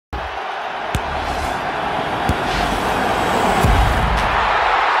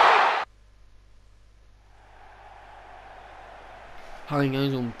Hi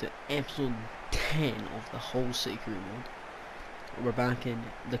guys, welcome to episode 10 of the Hull City Crew mode. We're back in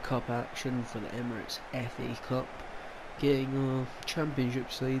the cup action for the Emirates FA Cup, getting a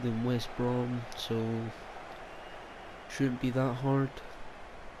championship side in West Brom, so shouldn't be that hard,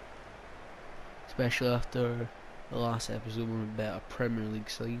 especially after the last episode where we bet a Premier League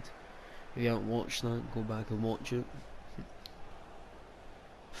side. If you haven't watched that, go back and watch it.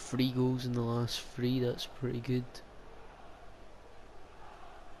 3 goals in the last 3, that's pretty good.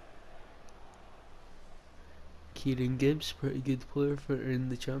 Kieran Gibbs, pretty good player for in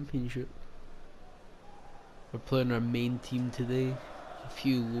the championship. We're playing our main team today. A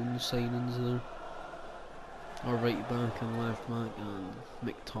few loan signings there. Our right back and left back and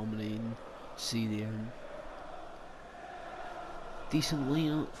McTominay and CDM. Decent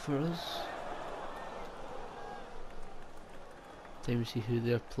lineup for us. Time to see who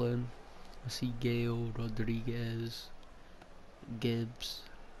they're playing. I see Gale, Rodriguez, Gibbs,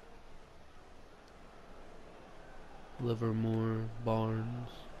 Livermore, Barnes.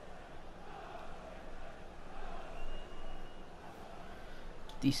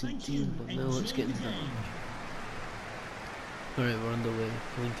 Decent team, but now let's get into that. Alright, we're underway.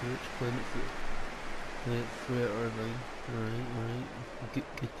 Linkovich playing it through it Irvine. Alright.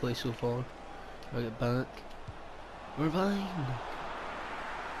 Good play so far. Right it back. Irvine!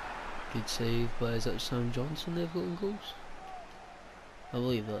 Good save by, is that Sam Johnson they've got in goals? I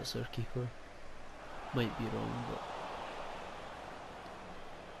believe that's their keeper. Might be wrong, but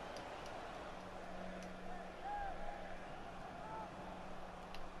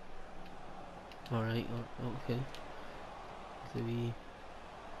alright, okay. Maybe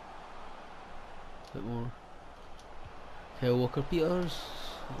a bit more. Kyle Walker-Peters.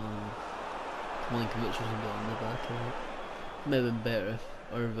 Milinkovic wasn't getting the back of it. Might have been better if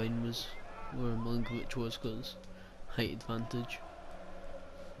Irvine was where Milinkovic was, because height advantage.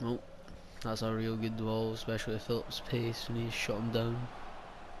 Nope. That's a real good ball, especially with Phillips' pace when he's shot him down.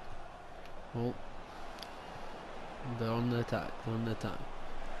 Oh. They're on the attack,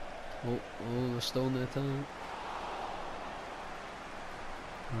 Oh, we're still on the attack.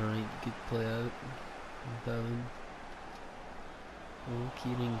 Alright, good play out. Down. Oh,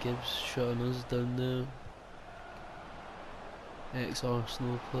 Kieran Gibbs shutting us down there.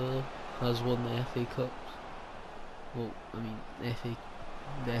 Ex-Arsenal player, has won the FA Cups. Well, I mean, the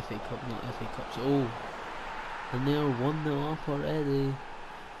FA Cup, not FA Cups. Oh, and they are 1-0 up already.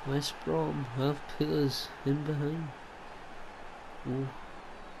 West Brom have put us in behind. Oh.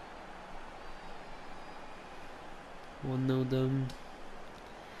 1-0 down.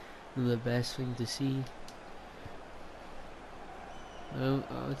 And the best thing to see. I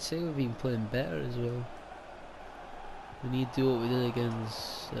would say we've been playing better as well. We need to do what we did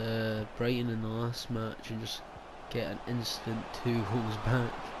against Brighton in the last match and just get an instant 2 goals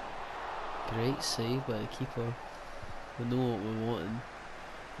back. Great save by the keeper. We know what we're wanting.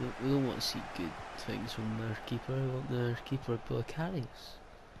 We don't want to see good things from their keeper. We want their keeper to carry us.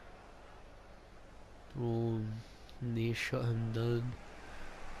 Oh, and they shut him down.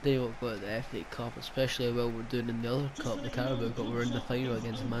 They won't go at the FA Cup, especially while we're doing in the other cup, the Carabao Cup. We're in the final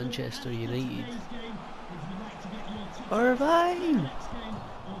against Manchester United. Irvine!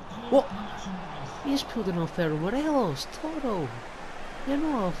 What? He's pulled an Alfaro Morelos, Toro! You're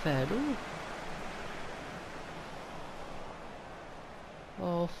not Alfaro.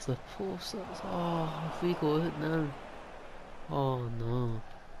 Off the post, that's, oh, if we go out now. Oh no.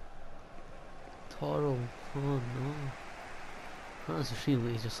 Toro, oh no. That's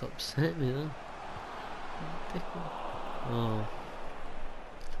really just upset me though. Oh.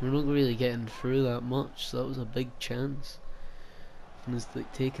 We're not really getting through that much, so that was a big chance. And it's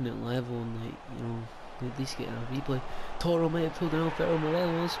like taking it level and like, you know, at least getting a replay. Toro might have pulled an Alfaro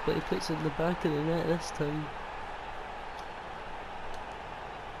Morelos, but he puts it in the back of the net this time.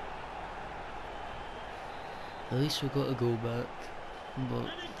 At least we got to go back, but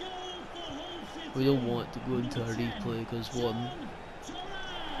we don't want to go into a replay because 1,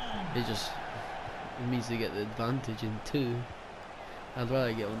 it means they get the advantage, and 2, I'd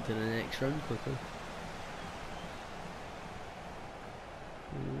rather get on to the next round quicker.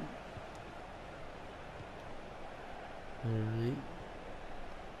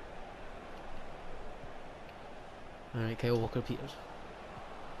 Alright, Kyle Walker-Peters.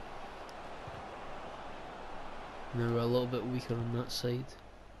 Now we're a little bit weaker on that side.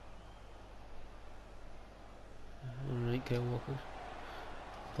 Alright, Kyle Walker.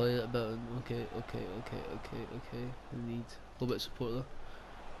 Play it a bit. Okay. We need a little bit of support there.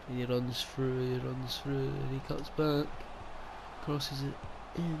 And he runs through, and he cuts back. Crosses it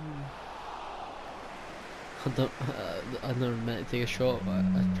in. I never meant to take a shot.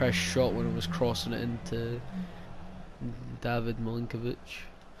 I pressed shot when I was crossing it into David Milinkovic.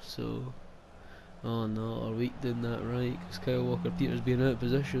 So, oh no, are we doing that right? Because Kyle Walker-Peters being out of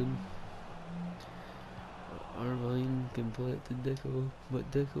position. Irvine can play it to Dicko,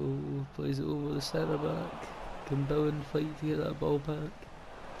 but Dicko plays it over the centre back. Can Bowen fight to get that ball back?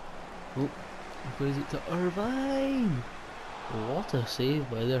 Oh, he plays it to Irvine. What a save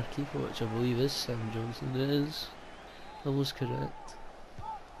by their keeper, which I believe is Sam Johnson. It is. I was correct.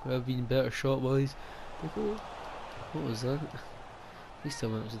 Could have been better shot, boys. Dicko. What was that? Please tell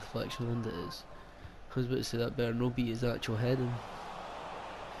me it was a deflection, and it is. I was about to say that better no beat his actual heading.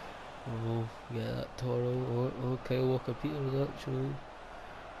 Oh, yeah, that Toro. Oh, Kyle Walker-Peters actually.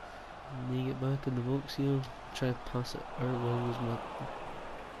 Need to get back in the box here. Try to pass it early was my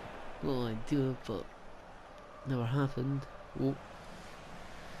little idea, but never happened. Oh,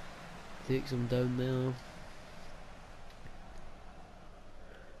 takes him down there.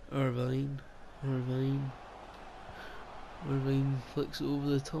 Irvine flicks it over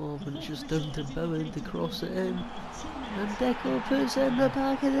the top, and it's just down to Bowen to cross it in. And Deco puts it in the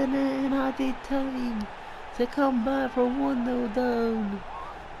back of the net in added time to come back from 1-0 down.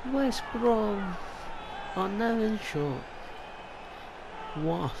 West Brom are now in shock.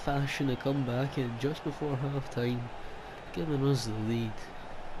 What a fashion to come back in just before half time, giving us the lead.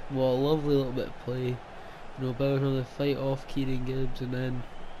 What a lovely little bit of play. You know, Bowen on the fight off Kieran Gibbs, and then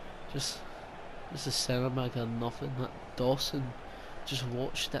just a centre back had nothing. That Dawson just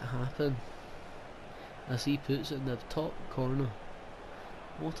watched it happen as he puts it in the top corner.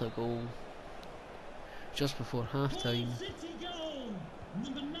 What a goal. Just before half time.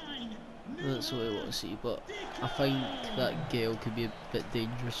 That's what I want to see, but I think that Gale could be a bit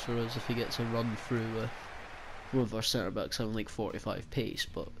dangerous for us if he gets a run through with one of our centre backs having like 45 pace,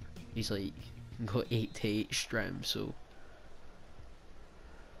 but he's like got 8 to 8 strength, so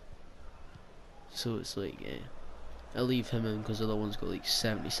it's like, yeah, I leave him in because the other one's got like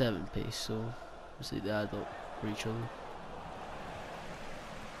 77 pace, so it's like they add up for each other.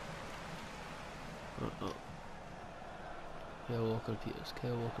 Kyle Walker-Peters.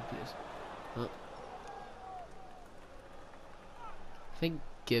 I think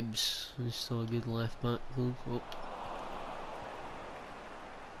Gibbs is still a good left back though. Oh.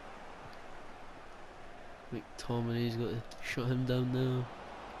 McTominay's got to shut him down now.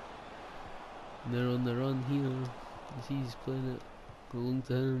 And they're on the run here. As he's playing it along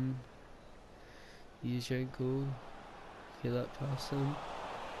to him. Yuzhenko. Okay, that pass him.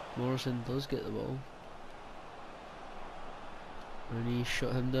 Morrison does get the ball. And he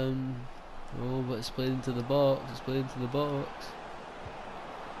shut him down. Oh, but it's played into the box.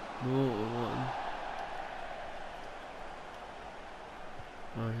 No, one.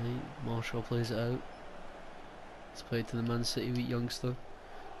 Alright, Marshall plays it out. It's played to the Man City weak youngster.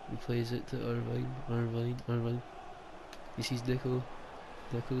 He plays it to Irvine. He sees Dicko.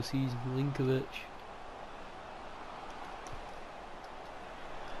 Dicko sees Milinkovic.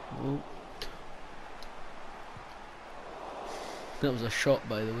 Oh. That was a shot,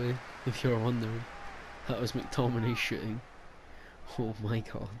 by the way, if you're wondering. That was McTominay shooting. Oh my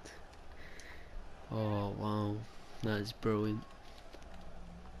god. Oh wow. That is brilliant.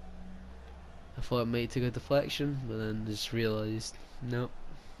 I thought I might take a deflection, but then just realised, nope.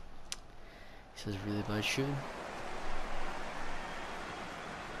 This is really bad shooting.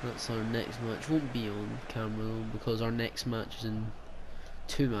 That's our next match. Won't be on camera though, because our next match is in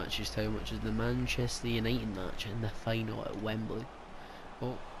 2 matches time, which is the Manchester United match in the final at Wembley.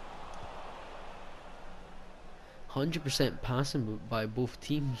 Oh, 100% passing by both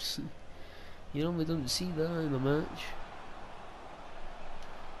teams. You normally don't see that in a match.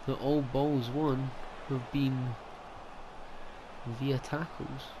 That all balls won have been via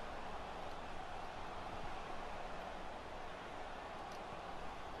tackles.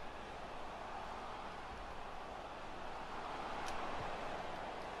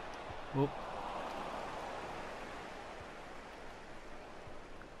 Oh.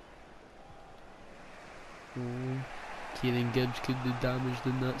 Kieran Gibbs could be damaged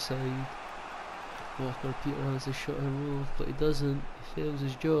in that side. Walker-Peters has to shut him off, but he doesn't. He fails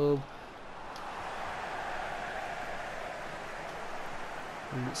his job.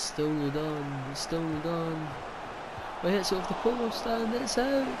 And it's still not done. But hits it off the post and it's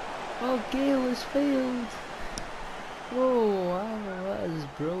out. Oh, Gale has failed. Whoa, wow, that is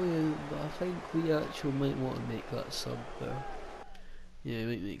brilliant. But I think we actually might want to make that sub there. Yeah,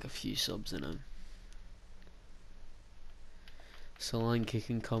 we might make a few subs in him. Solanke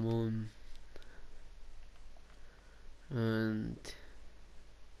can come on. And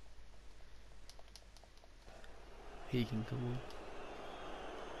he can come on.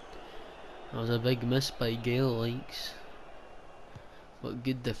 That was a big miss by Gale likes. But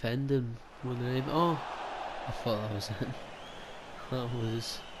good defending when they oh, I thought that was it. That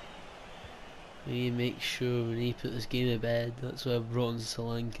was. We need to make sure we need to put this game to bed. That's why I brought in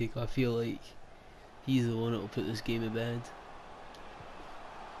Solanke. I feel like he's the one that will put this game to bed.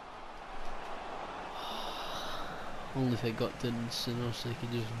 Only if it got done sooner so they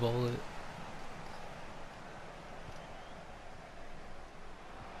could just volley it.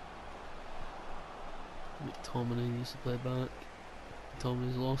 McTominay needs to play back.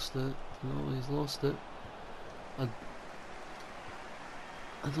 McTominay's lost it. No, he's lost it. I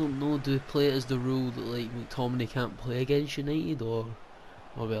don't know, do we play it as the rule that like McTominay can't play against United, or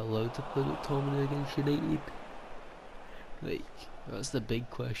are we allowed to play McTominay against United? Like, that's the big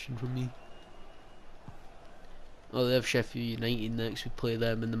question for me. Oh, they have Sheffield United next. We play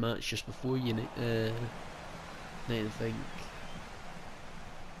them in the match just before United, I think.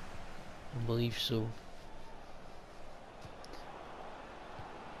 I believe so.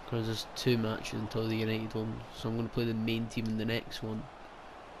 Because there's 2 matches until the United one, so I'm going to play the main team in the next one,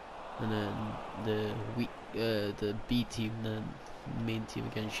 and then the B team, then main team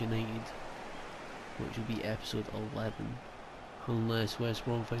against United, which will be episode 11, unless West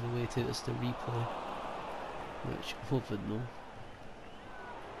Brom find a way to take us to replay, which hopefully no.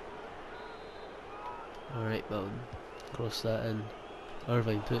 Alright, Bowden, cross that in.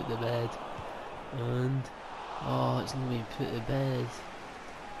 Irvine put it to bed, and oh, it's not being put to bed.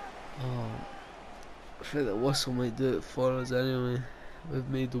 Oh, I think the whistle might do it for us anyway. We've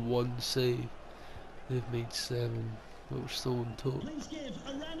made 1 save, they've made 7, but we're still on top. Please give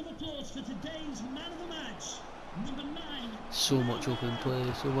a round of applause for today's man of the match, number 9. So much open play,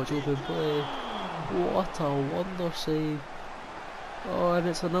 so much open play. What a wonder save. Oh, and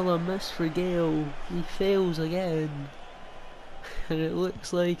it's another miss for Gale. He fails again. And it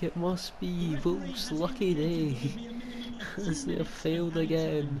looks like it must be Wolves' lucky day, as they have failed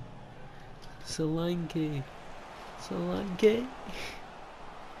again. Solanke.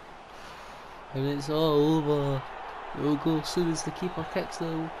 And it's all over. It will go as soon as the keeper kicks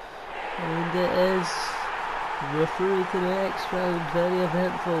though. And it is. We're through to the next round, very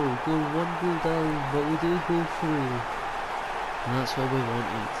eventful. Go 1 goal down, but we do go through. And that's what we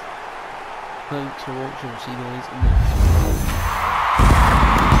wanted. Thanks for watching, see you guys in the next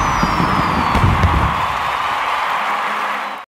one.